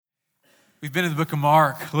We've been in the book of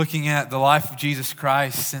Mark looking at the life of Jesus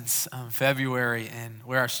Christ since February, and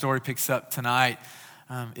where our story picks up tonight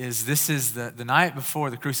is the night before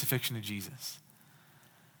the crucifixion of Jesus.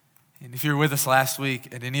 And if you were with us last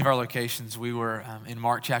week at any of our locations, we were in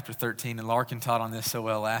Mark chapter 13, and Larkin taught on this so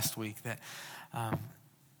well last week that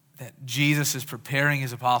Jesus is preparing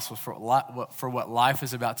his apostles for what life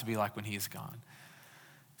is about to be like when he is gone.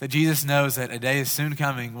 That Jesus knows that a day is soon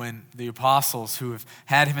coming when the apostles who have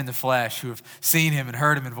had him in the flesh, who have seen him and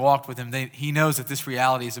heard him and walked with him, he knows that this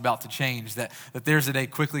reality is about to change, that there's a day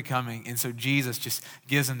quickly coming. And so Jesus just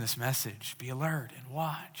gives them this message: be alert and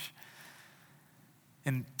watch.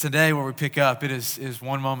 And today where we pick up, it is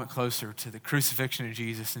one moment closer to the crucifixion of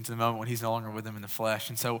Jesus and to the moment when he's no longer with them in the flesh.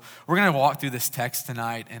 And so we're going to walk through this text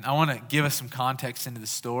tonight, and I want to give us some context into the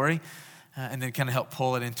story and then kind of help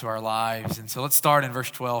pull it into our lives. And so let's start in verse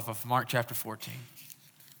 12 of Mark chapter 14.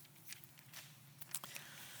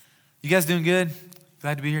 You guys doing good?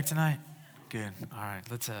 Glad to be here tonight? Good. All right,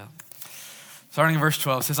 let's starting in verse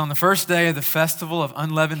 12. It says, on the first day of the festival of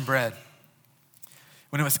unleavened bread,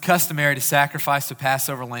 when it was customary to sacrifice the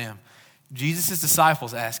Passover lamb, Jesus'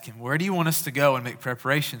 disciples asked him, where do you want us to go and make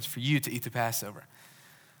preparations for you to eat the Passover?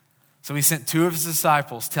 So he sent two of his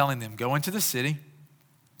disciples, telling them, go into the city,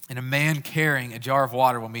 and a man carrying a jar of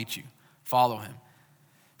water will meet you. Follow him.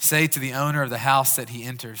 Say to the owner of the house that he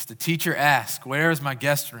enters, the teacher asks, where is my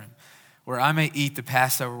guest room, where I may eat the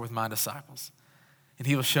Passover with my disciples? And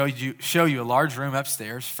he will show you a large room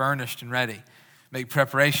upstairs, furnished and ready. Make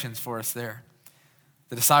preparations for us there.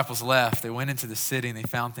 The disciples left. They went into the city, and they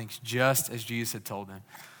found things just as Jesus had told them.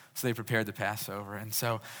 So they prepared the Passover. And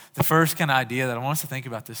so the first kind of idea that I want us to think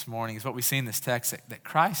about this morning is what we see in this text, that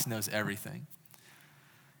Christ knows everything.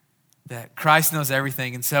 That Christ knows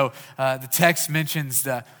everything. And so the text mentions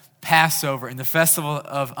the Passover and the festival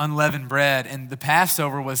of unleavened bread. And the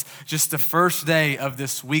Passover was just the first day of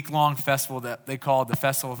this week-long festival that they called the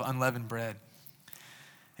Festival of Unleavened Bread.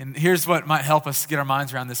 And here's what might help us get our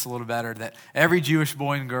minds around this a little better, that every Jewish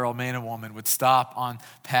boy and girl, man and woman, would stop on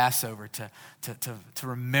Passover to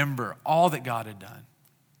remember all that God had done.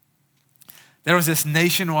 There was this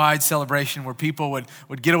nationwide celebration where people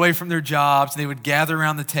would get away from their jobs, they would gather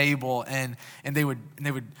around the table, and they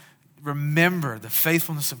would remember the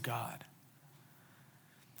faithfulness of God.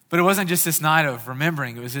 But it wasn't just this night of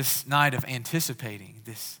remembering, it was this night of anticipating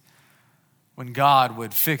this, when God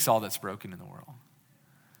would fix all that's broken in the world.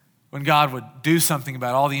 When God would do something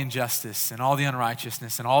about all the injustice and all the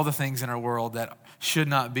unrighteousness and all the things in our world that should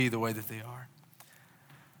not be the way that they are.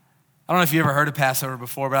 I don't know if you ever heard of Passover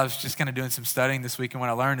before, but I was just kind of doing some studying this week, and what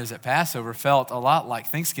I learned is that Passover felt a lot like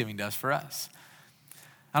Thanksgiving does for us.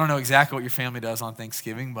 I don't know exactly what your family does on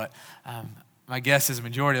Thanksgiving, but my guess is the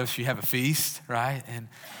majority of us, you have a feast, right? And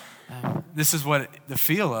this is what the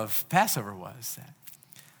feel of Passover was.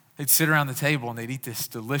 They'd sit around the table and they'd eat this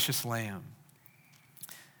delicious lamb.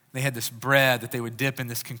 They had this bread that they would dip in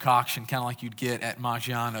this concoction, kind of like you'd get at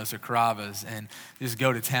Maggiano's or Carrabba's, and just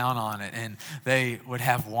go to town on it. And they would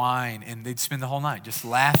have wine, and they'd spend the whole night just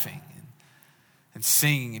laughing and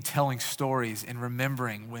singing and telling stories and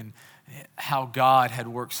remembering how God had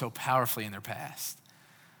worked so powerfully in their past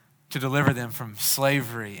to deliver them from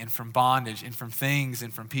slavery and from bondage and from things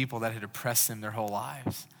and from people that had oppressed them their whole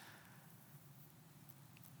lives.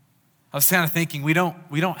 I was kind of thinking, we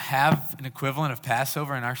don't have an equivalent of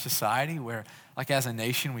Passover in our society where, like as a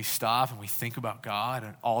nation, we stop and we think about God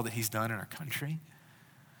and all that he's done in our country.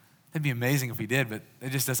 It'd be amazing if we did, but it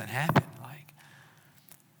just doesn't happen.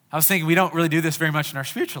 I was thinking we don't really do this very much in our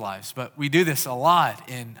spiritual lives, but we do this a lot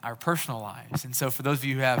in our personal lives. And so for those of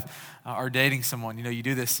you who are dating someone, you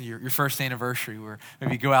do this your first anniversary where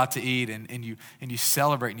maybe you go out to eat and you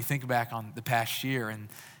celebrate and you think back on the past year and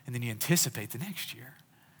then you anticipate the next year.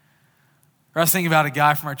 Or I was thinking about a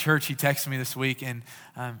guy from our church. He texted me this week, and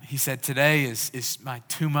he said, today is my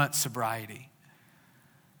 2-month sobriety.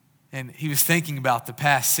 And he was thinking about the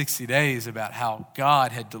past 60 days, about how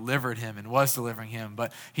God had delivered him and was delivering him,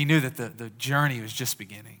 but he knew that the journey was just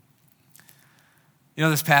beginning.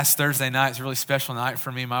 This past Thursday night is a really special night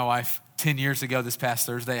for me and my wife. 10 years ago, this past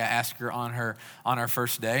Thursday, I asked her on our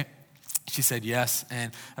first date. She said yes,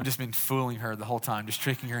 and I've just been fooling her the whole time, just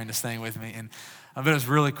tricking her into staying with me. And but it was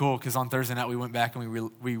really cool because on Thursday night we went back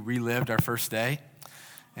and we relived our first day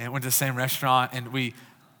and went to the same restaurant, and we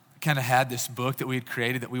kind of had this book that we had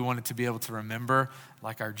created that we wanted to be able to remember,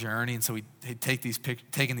 like our journey. And so we had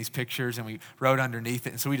taken these pictures and we wrote underneath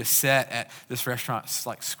it. And so we just sat at this restaurant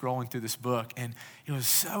like scrolling through this book, and it was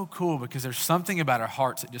so cool because there's something about our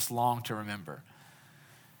hearts that just long to remember.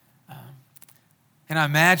 And I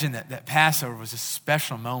imagine that Passover was a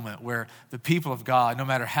special moment where the people of God, no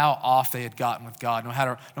matter how off they had gotten with God, no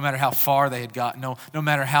matter how far they had gotten, no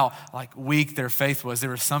matter how weak their faith was, there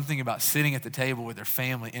was something about sitting at the table with their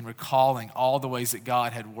family and recalling all the ways that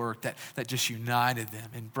God had worked that just united them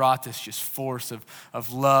and brought this just force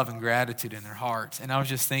of love and gratitude in their hearts. And I was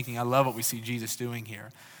just thinking, I love what we see Jesus doing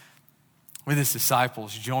here with his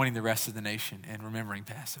disciples, joining the rest of the nation and remembering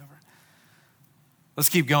Passover. Let's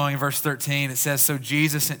keep going in verse 13. It says, so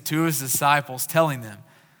Jesus sent two of his disciples, telling them,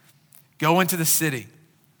 go into the city,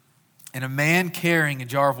 and a man carrying a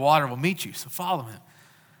jar of water will meet you, so follow him.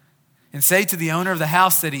 And say to the owner of the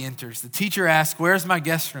house that he enters, the teacher asks, where's my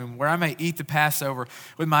guest room, where I may eat the Passover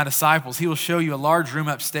with my disciples? He will show you a large room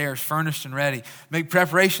upstairs, furnished and ready. Make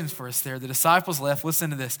preparations for us there. The disciples left. Listen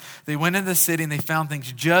to this. They went into the city and they found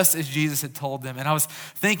things just as Jesus had told them. And I was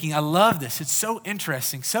thinking, I love this. It's so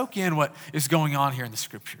interesting. Soak in what is going on here in the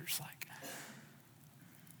scriptures.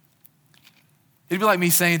 It'd be like me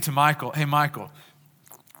saying to Michael, hey, Michael,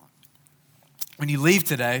 when you leave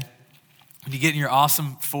today, when you get in your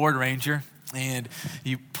awesome Ford Ranger and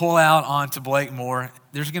you pull out onto Blakemore,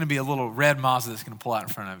 there's going to be a little red Mazda that's going to pull out in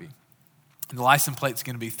front of you. And the license plate is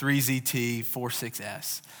going to be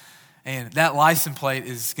 3ZT46S. And that license plate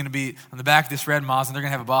is going to be on the back of this red Mazda. They're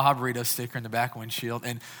going to have a Baja Burrito sticker in the back windshield.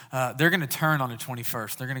 And they're going to turn on the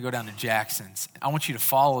 21st. They're going to go down to Jackson's. I want you to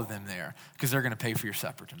follow them there because they're going to pay for your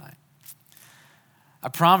supper tonight. I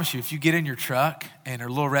promise you, if you get in your truck and a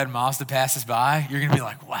little red Mazda passes by, you're going to be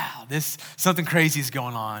like, wow, something crazy is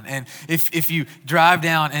going on. And if you drive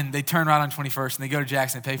down and they turn right on 21st and they go to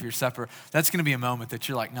Jackson and pay for your supper, that's going to be a moment that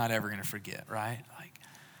you're not ever going to forget, right?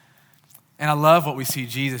 And I love what we see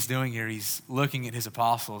Jesus doing here. He's looking at his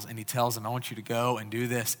apostles and he tells them, I want you to go and do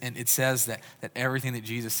this. And it says that everything that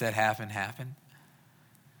Jesus said happened.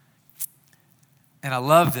 And I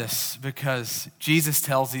love this because Jesus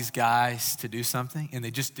tells these guys to do something and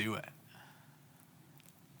they just do it.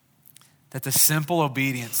 That the simple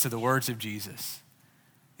obedience to the words of Jesus,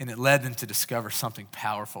 and it led them to discover something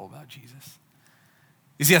powerful about Jesus.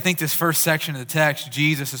 You see, I think this first section of the text,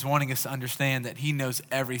 Jesus is wanting us to understand that he knows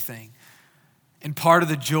everything. And part of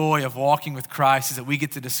the joy of walking with Christ is that we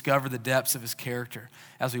get to discover the depths of his character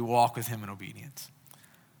as we walk with him in obedience.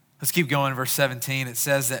 Let's keep going in verse 17. It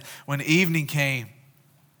says that when evening came,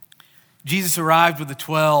 Jesus arrived with the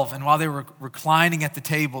 12, and while they were reclining at the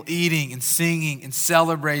table, eating and singing and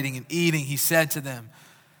celebrating and eating, he said to them,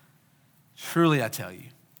 truly I tell you,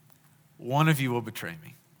 one of you will betray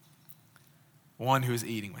me, one who is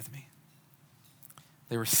eating with me.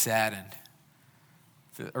 They were saddened.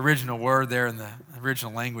 The original word there in the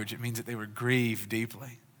original language, it means that they were grieved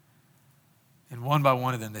deeply. And one by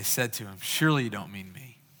one of them, they said to him, surely you don't mean me.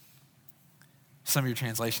 Some of your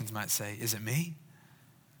translations might say, is it me?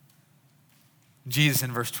 Jesus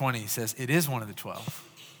in verse 20 says, it is one of the 12.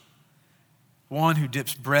 One who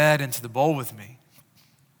dips bread into the bowl with me.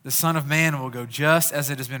 The Son of Man will go just as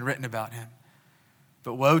it has been written about him.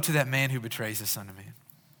 But woe to that man who betrays the Son of Man.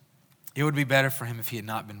 It would be better for him if he had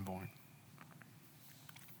not been born.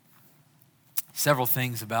 Several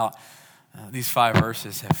things about these 5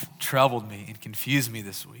 verses have troubled me and confused me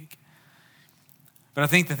this week. But I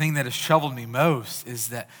think the thing that has troubled me most is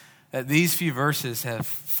that these few verses have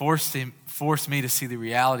forced me to see the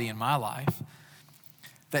reality in my life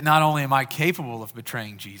that not only am I capable of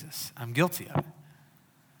betraying Jesus, I'm guilty of it.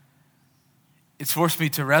 It's forced me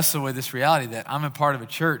to wrestle with this reality that I'm a part of a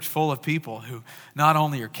church full of people who not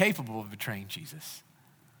only are capable of betraying Jesus,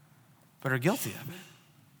 but are guilty of it.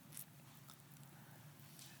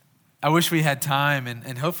 I wish we had time,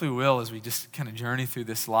 and hopefully we will as we just kind of journey through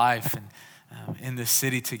this life and in this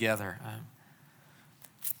city together.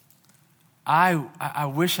 I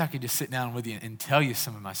wish I could just sit down with you and tell you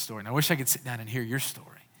some of my story. And I wish I could sit down and hear your story.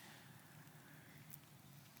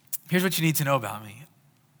 Here's what you need to know about me.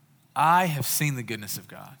 I have seen the goodness of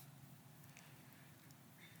God.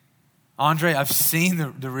 Andre, I've seen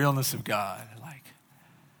the realness of God.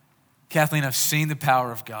 Kathleen, I've seen the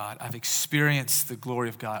power of God. I've experienced the glory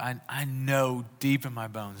of God. I know deep in my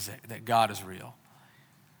bones that God is real.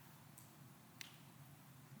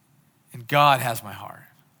 And God has my heart.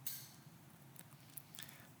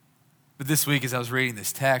 But this week, as I was reading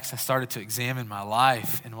this text, I started to examine my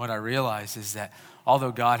life. And what I realized is that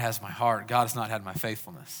although God has my heart, God has not had my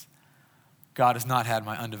faithfulness. God has not had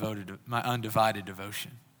my undivided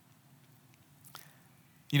devotion.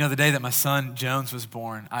 You know, the day that my son Jones was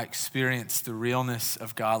born, I experienced the realness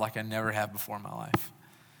of God like I never have before in my life.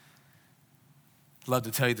 I'd love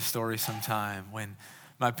to tell you the story sometime when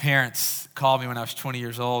My parents called me when I was 20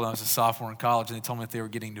 years old. I was a sophomore in college, and they told me that they were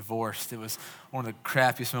getting divorced. It was one of the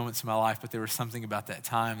crappiest moments of my life, but there was something about that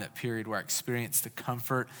time, that period, where I experienced the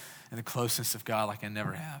comfort and the closeness of God like I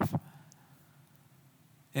never have.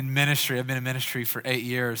 In ministry, I've been in ministry for 8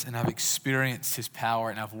 years, and I've experienced his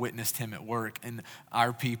power, and I've witnessed him at work in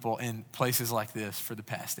our people in places like this for the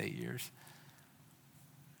past 8 years.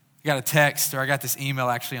 I got a text, or I got this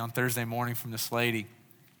email actually on Thursday morning from this lady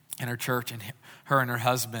in her church, and her and her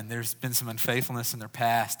husband, there's been some unfaithfulness in their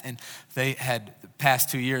past, and they had, the past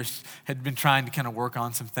 2 years, had been trying to kind of work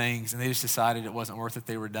on some things, and they just decided it wasn't worth it,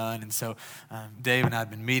 they were done. And so Dave and I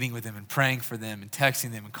had been meeting with them and praying for them and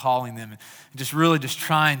texting them and calling them and just really just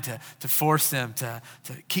trying to force them to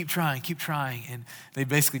keep trying. And they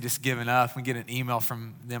basically just given up. We get an email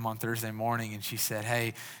from them on Thursday morning, and she said,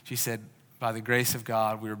 by the grace of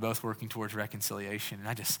God, we were both working towards reconciliation. And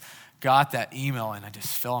I just got that email, and I just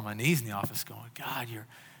fell on my knees in the office going, God,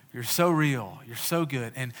 you're so real. You're so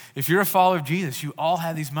good. And if you're a follower of Jesus, you all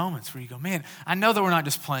have these moments where you go, man, I know that we're not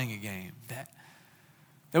just playing a game, that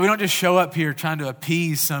we don't just show up here trying to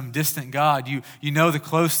appease some distant God. You know the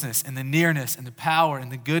closeness and the nearness and the power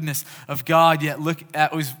and the goodness of God, yet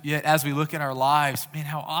as we look at our lives, man,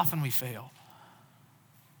 how often we fail.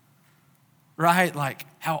 Right? Like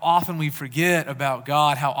how often we forget about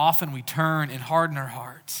God, how often we turn and harden our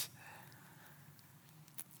hearts.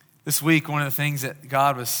 This week, one of the things that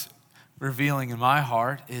God was revealing in my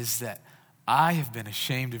heart is that I have been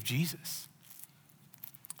ashamed of Jesus.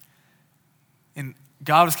 And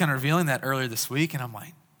God was kind of revealing that earlier this week, and I'm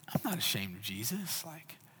like, I'm not ashamed of Jesus.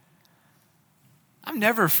 Like, I'm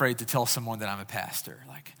never afraid to tell someone that I'm a pastor.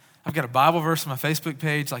 Like, I've got a Bible verse on my Facebook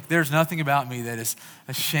page. Like, there's nothing about me that is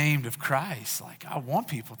ashamed of Christ. Like, I want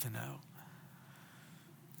people to know.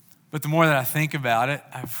 But the more that I think about it,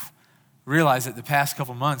 I've realized that the past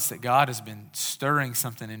couple months that God has been stirring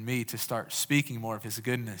something in me to start speaking more of his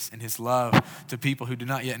goodness and his love to people who do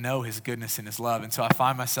not yet know his goodness and his love. And so I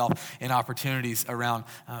find myself in opportunities around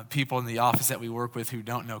people in the office that we work with who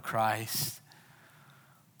don't know Christ,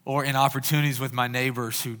 or in opportunities with my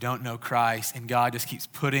neighbors who don't know Christ, and God just keeps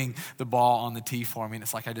putting the ball on the tee for me, and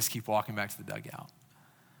it's like I just keep walking back to the dugout.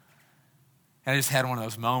 And I just had one of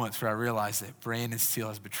those moments where I realized that Brandon Steele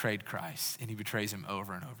has betrayed Christ, and he betrays him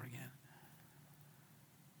over and over again.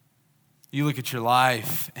 You look at your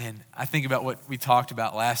life, and I think about what we talked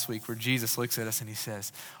about last week, where Jesus looks at us and he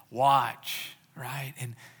says, watch, right?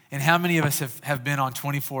 And how many of us have been on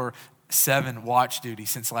 24/7 watch duty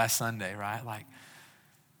since last Sunday, right? Like,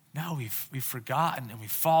 no, we've forgotten, and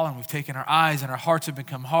we've fallen, we've taken our eyes, and our hearts have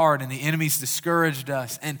become hard, and the enemy's discouraged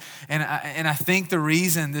us. And I think the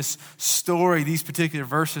reason this story, these particular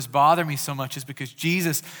verses bother me so much is because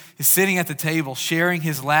Jesus is sitting at the table sharing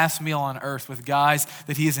his last meal on earth with guys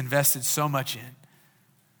that he has invested so much in.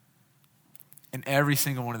 And every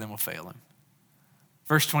single one of them will fail him.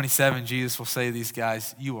 Verse 27, Jesus will say to these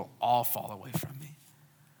guys, you will all fall away from me.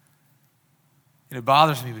 And it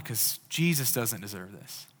bothers me because Jesus doesn't deserve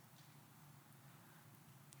this.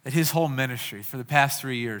 That his whole ministry for the past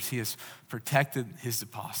 3 years, he has protected his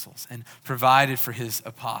apostles and provided for his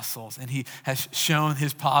apostles. And he has shown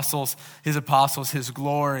his apostles his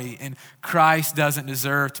glory. And Christ doesn't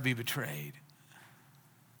deserve to be betrayed.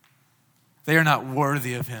 They are not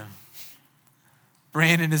worthy of him.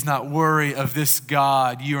 Brandon is not worthy of this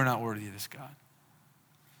God. You are not worthy of this God.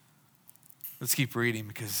 Let's keep reading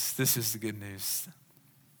because this is the good news.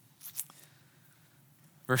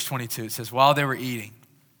 Verse 22, it says, while they were eating,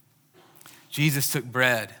 Jesus took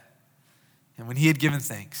bread, and when he had given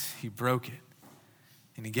thanks, he broke it,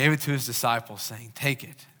 and he gave it to his disciples, saying, take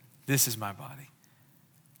it, this is my body.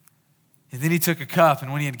 And then he took a cup,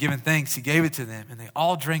 and when he had given thanks, he gave it to them, and they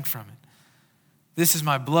all drank from it. This is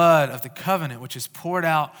my blood of the covenant, which is poured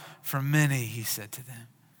out for many, he said to them.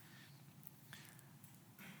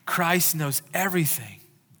 Christ knows everything.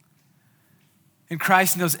 And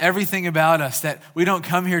Christ knows everything about us, that we don't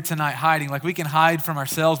come here tonight hiding. Like, we can hide from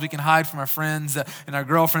ourselves, we can hide from our friends and our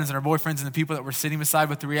girlfriends and our boyfriends and the people that we're sitting beside.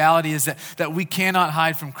 But the reality is that we cannot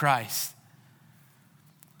hide from Christ.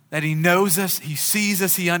 That he knows us, he sees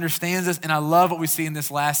us, he understands us. And I love what we see in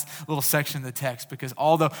this last little section of the text, because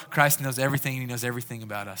although Christ knows everything and he knows everything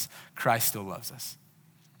about us, Christ still loves us.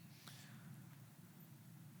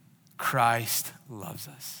 Christ loves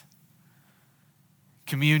us.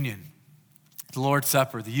 Communion, the Lord's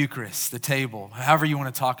Supper, the Eucharist, the table, however you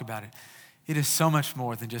want to talk about it, it is so much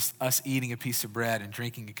more than just us eating a piece of bread and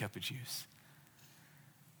drinking a cup of juice.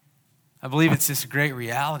 I believe it's this great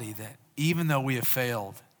reality that even though we have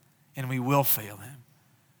failed and we will fail him,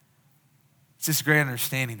 it's this great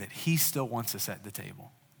understanding that he still wants us at the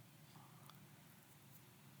table.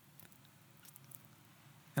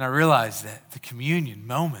 And I realized that the communion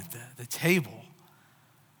moment, the table,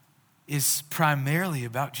 is primarily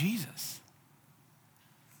about Jesus.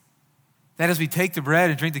 That as we take the bread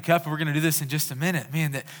and drink the cup, and we're going to do this in just a minute,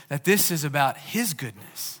 man, that this is about his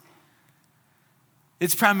goodness.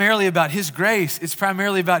 It's primarily about his grace. It's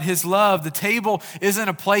primarily about his love. The table isn't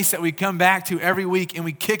a place that we come back to every week and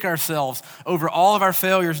we kick ourselves over all of our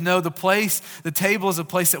failures. No, the table is a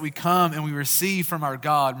place that we come and we receive from our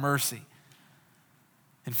God mercy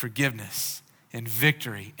and forgiveness and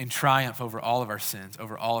victory and triumph over all of our sins,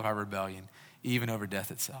 over all of our rebellion, even over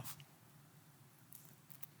death itself.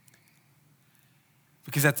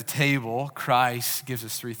 Because at the table, Christ gives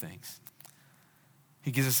us three things.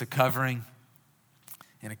 He gives us a covering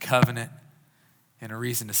and a covenant and a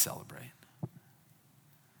reason to celebrate.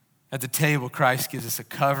 At the table, Christ gives us a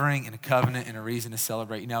covering and a covenant and a reason to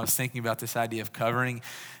celebrate. You know, I was thinking about this idea of covering,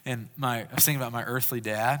 and I was thinking about my earthly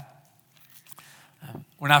dad.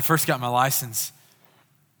 When I first got my license,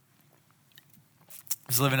 I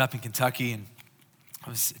was living up in Kentucky, and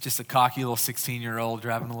I was just a cocky little 16-year-old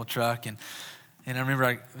driving a little truck, and I remember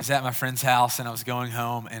I was at my friend's house, and I was going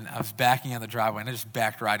home, and I was backing out the driveway, and I just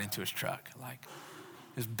backed right into his truck.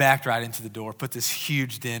 Just backed right into the door, put this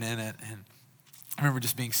huge dent in it, and I remember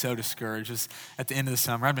just being so discouraged. Just at the end of the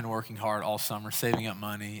summer, I'd been working hard all summer, saving up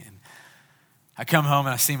money, and I come home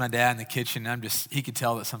and I see my dad in the kitchen, and he could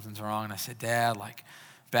tell that something's wrong, and I said, Dad,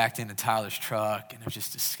 backed into Tyler's truck, and I was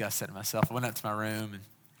just disgusted at myself. I went up to my room, and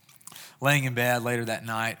laying in bed later that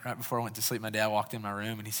night, right before I went to sleep, my dad walked in my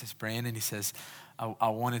room, and he says, Brandon, he says, I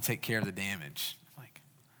want to take care of the damage. I'm like,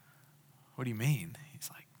 what do you mean? He's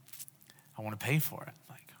like, I want to pay for it.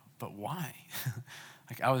 I'm like, but why?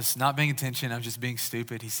 I was not paying attention. I was just being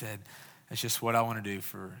stupid. He said, it's just what I want to do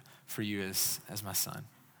for you as my son.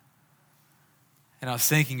 And I was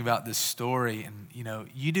thinking about this story, and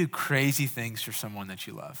you do crazy things for someone that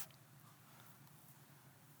you love.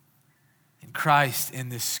 And Christ, in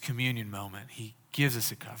this communion moment, he gives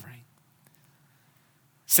us a covering.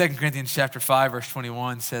 2 Corinthians chapter 5, verse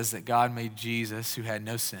 21 says that God made Jesus, who had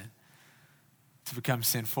no sin, to become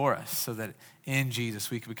sin for us, so that in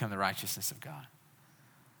Jesus we could become the righteousness of God.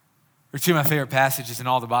 Or two of my favorite passages in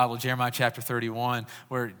all the Bible, Jeremiah chapter 31,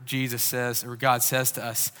 where Jesus says, or God says to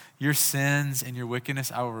us, your sins and your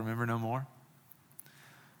wickedness I will remember no more.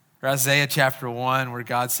 Or Isaiah chapter 1, where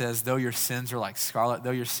God says, though your sins are like scarlet,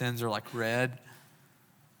 though your sins are like red,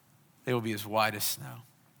 they will be as white as snow.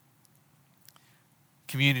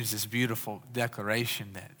 Communion is this beautiful declaration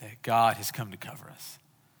that God has come to cover us,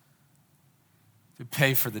 to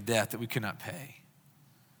pay for the debt that we could not pay.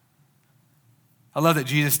 I love that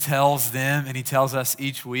Jesus tells them, and he tells us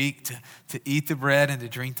each week to eat the bread and to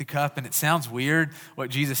drink the cup. And it sounds weird what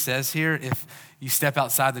Jesus says here if you step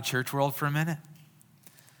outside the church world for a minute.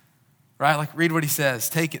 Right? Read what he says.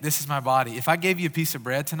 Take it. This is my body. If I gave you a piece of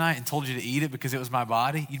bread tonight and told you to eat it because it was my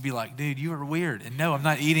body, you'd be like, dude, you are weird. And no, I'm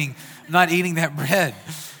not eating that bread.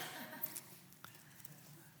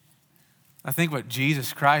 I think what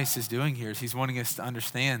Jesus Christ is doing here is he's wanting us to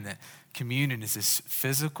understand that communion is this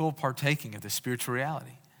physical partaking of the spiritual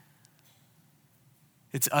reality.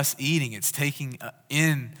 It's us eating. It's taking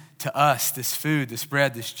in to us this food, this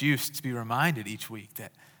bread, this juice, to be reminded each week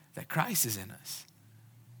that Christ is in us.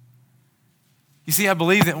 You see, I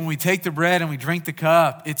believe that when we take the bread and we drink the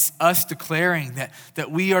cup, it's us declaring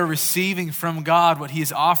that we are receiving from God what he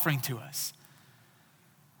is offering to us.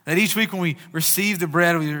 That each week when we receive the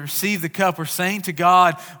bread, we receive the cup, we're saying to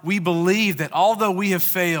God, we believe that although we have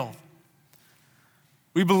failed,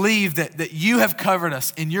 we believe that you have covered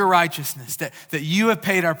us in your righteousness, that you have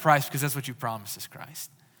paid our price because that's what you promised us, Christ.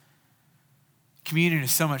 Communion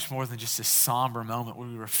is so much more than just a somber moment where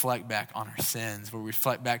we reflect back on our sins, where we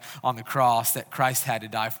reflect back on the cross that Christ had to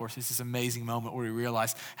die for us. It's this amazing moment where we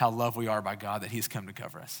realize how loved we are by God, that he has come to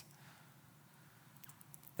cover us.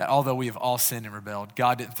 That although we have all sinned and rebelled,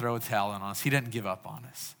 God didn't throw a towel on us. He didn't give up on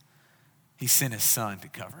us. He sent his son to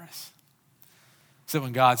cover us. So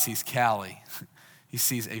when God sees Callie, he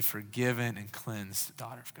sees a forgiven and cleansed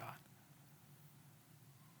daughter of God.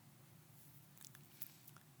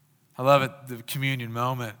 I love it, the communion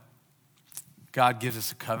moment. God gives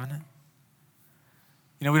us a covenant.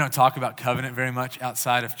 We don't talk about covenant very much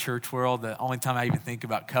outside of church world. The only time I even think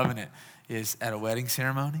about covenant is at a wedding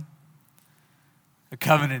ceremony. A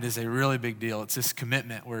covenant is a really big deal. It's this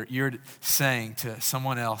commitment where you're saying to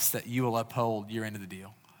someone else that you will uphold your end of the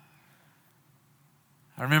deal.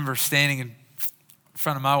 I remember standing in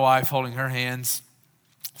front of my wife, holding her hands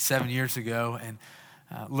 7 years ago, and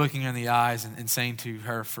looking her in the eyes and saying to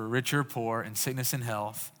her, for rich or poor, in sickness and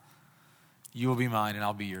health, you will be mine and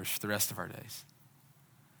I'll be yours for the rest of our days.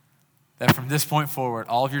 that from this point forward,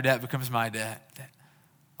 all of your debt becomes my debt, that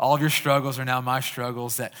all of your struggles are now my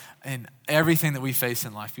struggles, that in everything that we face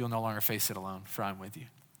in life, you'll no longer face it alone, for I'm with you.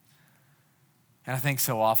 And I think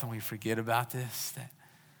so often we forget about this,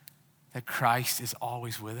 that Christ is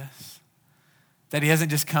always with us. That he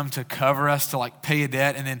hasn't just come to cover us, to like pay a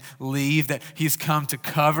debt and then leave, that he's come to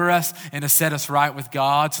cover us and to set us right with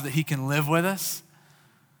God so that he can live with us.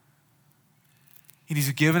 And he's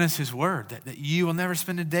given us his word, that you will never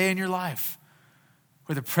spend a day in your life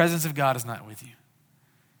where the presence of God is not with you.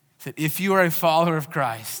 That if you are a follower of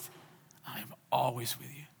Christ, I am always with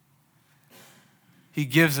you. He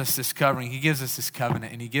gives us this covering, he gives us this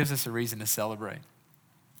covenant, and he gives us a reason to celebrate.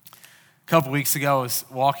 A couple weeks ago, I was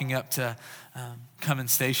walking up to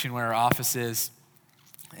Cummins Station where our office is,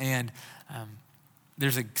 and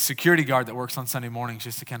there's a security guard that works on Sunday mornings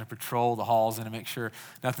just to kind of patrol the halls and to make sure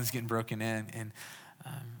nothing's getting broken in. And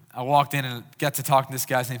I walked in and got to talk to this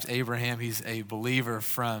guy's name's Abraham. He's a believer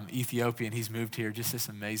from Ethiopia, and he's moved here, just this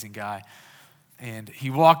amazing guy. And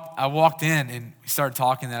I walked in and we started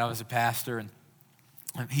talking that I was a pastor, and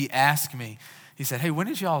he asked me, he said, hey,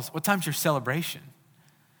 what time's your celebration?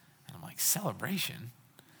 And I'm like, celebration?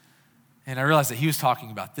 And I realized that he was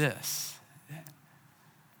talking about this.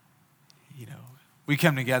 You know, we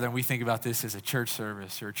come together and we think about this as a church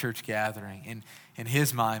service or a church gathering. And in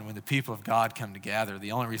his mind, when the people of God come together,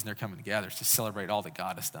 the only reason they're coming together is to celebrate all that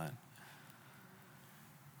God has done.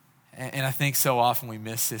 And I think so often we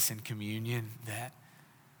miss this in communion, that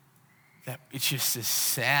it's just this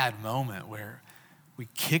sad moment where we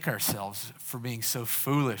kick ourselves for being so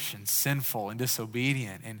foolish and sinful and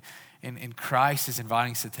disobedient. And Christ is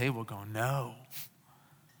inviting us to the table going, no.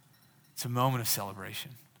 It's a moment of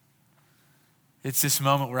celebration. It's this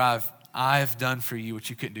moment where I've done for you what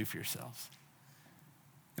you couldn't do for yourselves.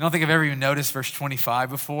 I don't think I've ever even noticed verse 25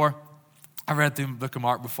 before. I've read through the book of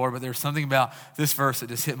Mark before, but there's something about this verse that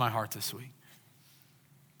just hit my heart this week.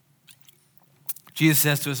 Jesus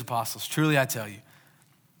says to his apostles, truly I tell you,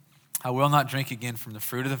 I will not drink again from the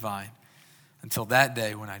fruit of the vine until that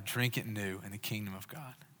day when I drink it new in the kingdom of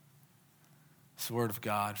God. It's the word of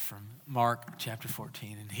God from Mark chapter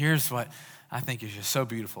 14. And here's what I think is just so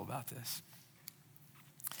beautiful about this.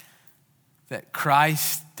 That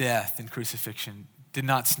Christ's death and crucifixion did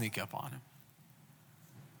not sneak up on him.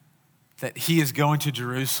 That he is going to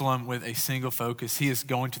Jerusalem with a single focus. He is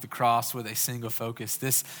going to the cross with a single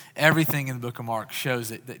focus. Everything in the book of Mark shows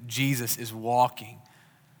that Jesus is walking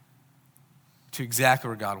to exactly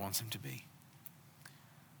where God wants him to be.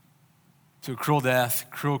 To a cruel death,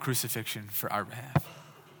 cruel crucifixion for our behalf.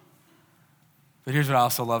 But here's what I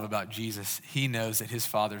also love about Jesus. He knows that his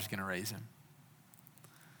Father is going to raise him.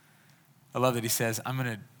 I love that he says, I'm going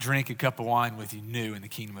to drink a cup of wine with you new in the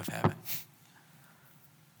kingdom of heaven.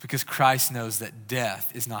 Because Christ knows that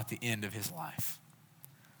death is not the end of his life.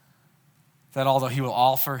 That although he will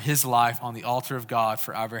offer his life on the altar of God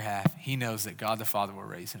for our behalf, he knows that God the Father will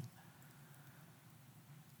raise him.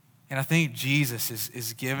 And I think Jesus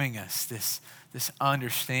is giving us this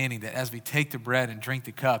understanding that as we take the bread and drink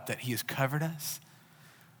the cup, that he has covered us.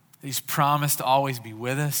 That he's promised to always be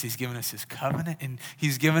with us. He's given us his covenant, and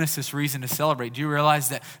he's given us this reason to celebrate. Do you realize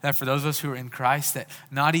that for those of us who are in Christ, that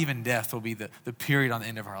not even death will be the period on the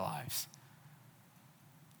end of our lives?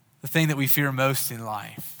 The thing that we fear most in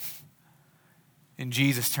life. And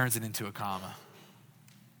Jesus turns it into a comma.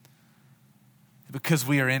 Because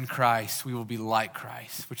we are in Christ, we will be like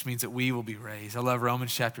Christ, which means that we will be raised. I love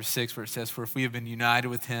Romans chapter 6 where it says, for if we have been united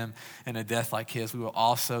with him in a death like his, we will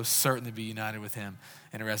also certainly be united with him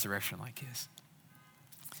in a resurrection like his.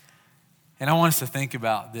 And I want us to think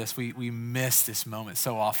about this. We miss this moment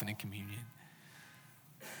so often in communion.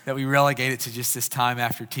 That we relegate it to just this time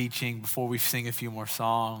after teaching before we sing a few more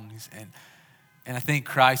songs. And I think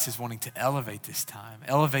Christ is wanting to elevate this time,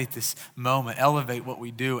 elevate this moment, elevate what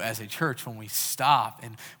we do as a church when we stop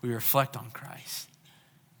and we reflect on Christ.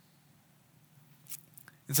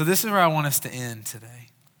 And so this is where I want us to end today.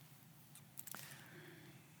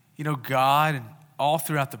 You know, God, all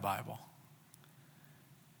throughout the Bible,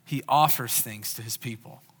 he offers things to his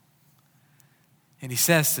people. And he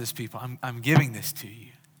says to his people, I'm giving this to you,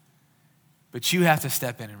 but you have to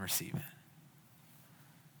step in and receive it.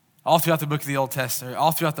 All throughout the book of the Old Testament,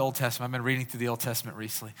 all throughout the Old Testament, I've been reading through the Old Testament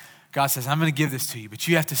recently. God says, I'm going to give this to you, but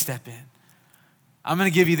you have to step in. I'm going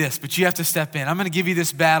to give you this, but you have to step in. I'm going to give you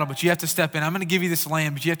this battle, but you have to step in. I'm going to give you this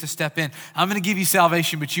land, but you have to step in. I'm going to give you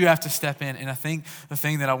salvation, but you have to step in. And I think the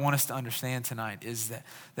thing that I want us to understand tonight is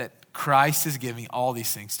that Christ is giving all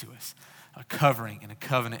these things to us, a covering and a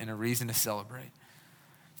covenant and a reason to celebrate.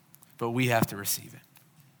 But we have to receive it.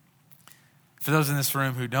 For those in this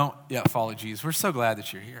room who don't yet follow Jesus, we're so glad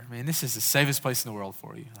that you're here. Man, this is the safest place in the world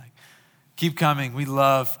for you. Like, keep coming. We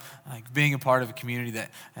love being a part of a community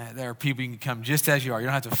that there are people you can come just as you are. You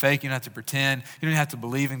don't have to fake. You don't have to pretend. You don't have to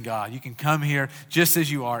believe in God. You can come here just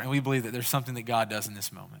as you are, and we believe that there's something that God does in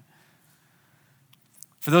this moment.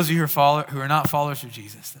 For those of you who are not followers of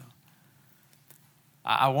Jesus, though,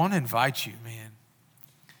 I want to invite you, man.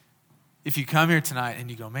 If you come here tonight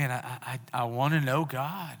and you go, man, I want to know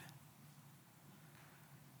God.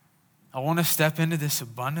 I want to step into this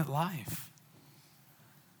abundant life.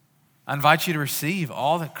 I invite you to receive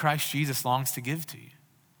all that Christ Jesus longs to give to you.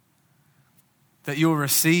 That you will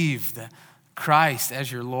receive the Christ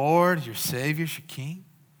as your Lord, your Savior, your King.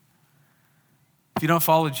 If you don't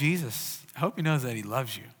follow Jesus, I hope you know that he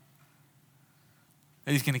loves you.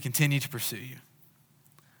 That he's going to continue to pursue you.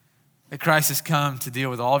 That Christ has come to deal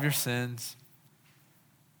with all of your sins,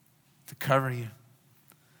 to cover you,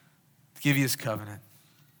 to give you his covenant,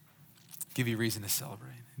 give you reason to celebrate.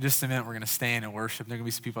 In just a minute, we're going to stand and worship. There are going to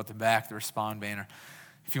be some people at the back, the Respond banner.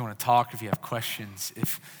 If you want to talk, if you have questions,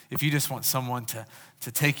 if you just want someone to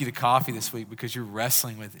take you to coffee this week because you're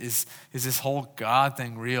wrestling with, is this whole God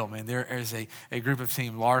thing real? Man, there is a group of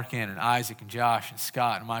team, Larkin and Isaac and Josh and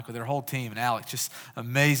Scott and Michael, their whole team and Alex, just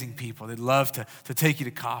amazing people. They'd love to take you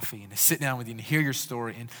to coffee and to sit down with you and hear your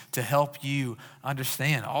story and to help you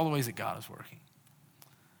understand all the ways that God is working.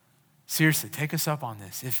 Seriously, take us up on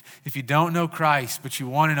this. If you don't know Christ, but you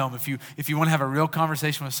want to know him, if you want to have a real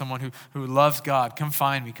conversation with someone who loves God, come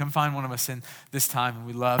find me. Come find one of us in this time, and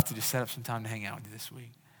we'd love to just set up some time to hang out with you this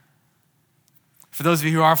week. For those of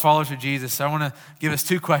you who are followers of Jesus, I want to give us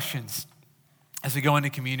two questions as we go into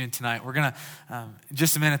communion tonight. We're going to, in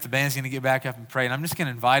just a minute, the band's going to get back up and pray, and I'm just going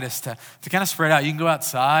to invite us to kind of spread out. You can go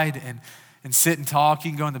outside and sit and talk. You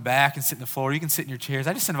can go in the back and sit in the floor. You can sit in your chairs.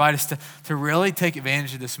 I just invite us to really take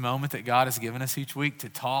advantage of this moment that God has given us each week to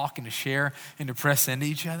talk and to share and to press into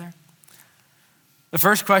each other. The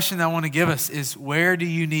first question that I want to give us is, where do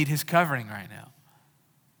you need his covering right now?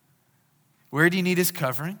 Where do you need his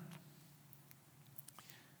covering?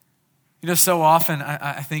 You know, so often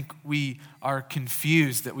I think we are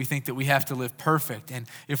confused that we think that we have to live perfect. And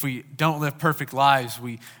if we don't live perfect lives,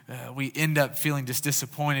 we end up feeling just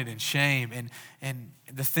disappointed and shame. And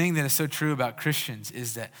the thing that is so true about Christians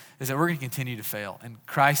is that we're going to continue to fail. And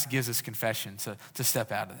Christ gives us confession to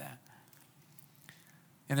step out of that.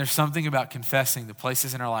 And there's something about confessing the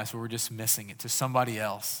places in our lives where we're just missing it to somebody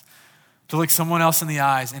else. To look someone else in the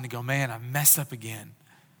eyes and to go, man, I messed up again.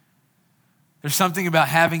 There's something about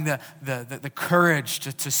having the courage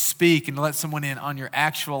to speak and to let someone in on your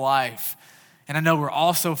actual life. And I know we're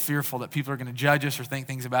all so fearful that people are going to judge us or think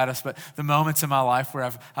things about us, but the moments in my life where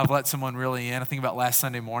I've let someone really in, I think about last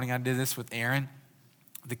Sunday morning, I did this with Aaron,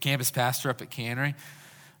 the campus pastor up at Cannery.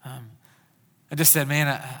 I just said,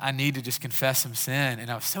 man, I need to just confess some sin.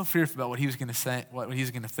 And I was so fearful about what he was going to say, what he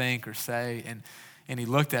was going to think or say. And he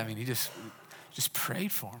looked at me and he just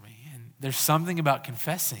prayed for me. And there's something about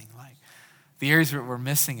confessing, like, the areas where we're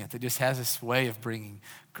missing it, that just has this way of bringing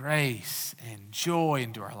grace and joy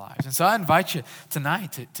into our lives. And so I invite you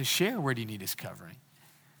tonight to share, where do you need his covering?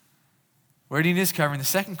 Where do you need his covering? The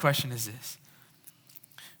second question is this: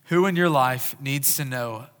 who in your life needs to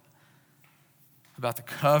know about the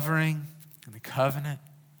covering and the covenant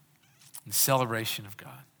and the celebration of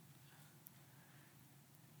God?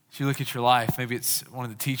 As you look at your life, maybe it's one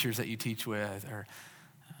of the teachers that you teach with, or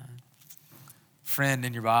friend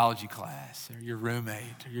in your biology class, or your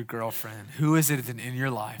roommate, or your girlfriend. Who is it in your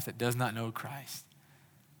life that does not know Christ?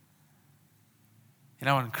 And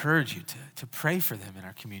I want to encourage you to pray for them in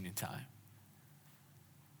our communion time.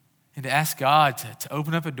 And to ask God to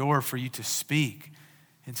open up a door for you to speak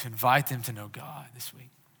and to invite them to know God this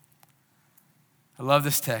week. I love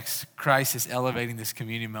this text. Christ is elevating this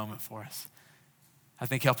communion moment for us. I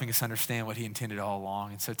think helping us understand what he intended all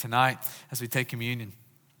along. And so tonight, as we take communion,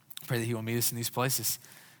 pray that he will meet us in these places,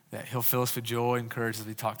 that he'll fill us with joy and courage as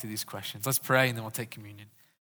we talk through these questions. Let's pray, and then we'll take communion.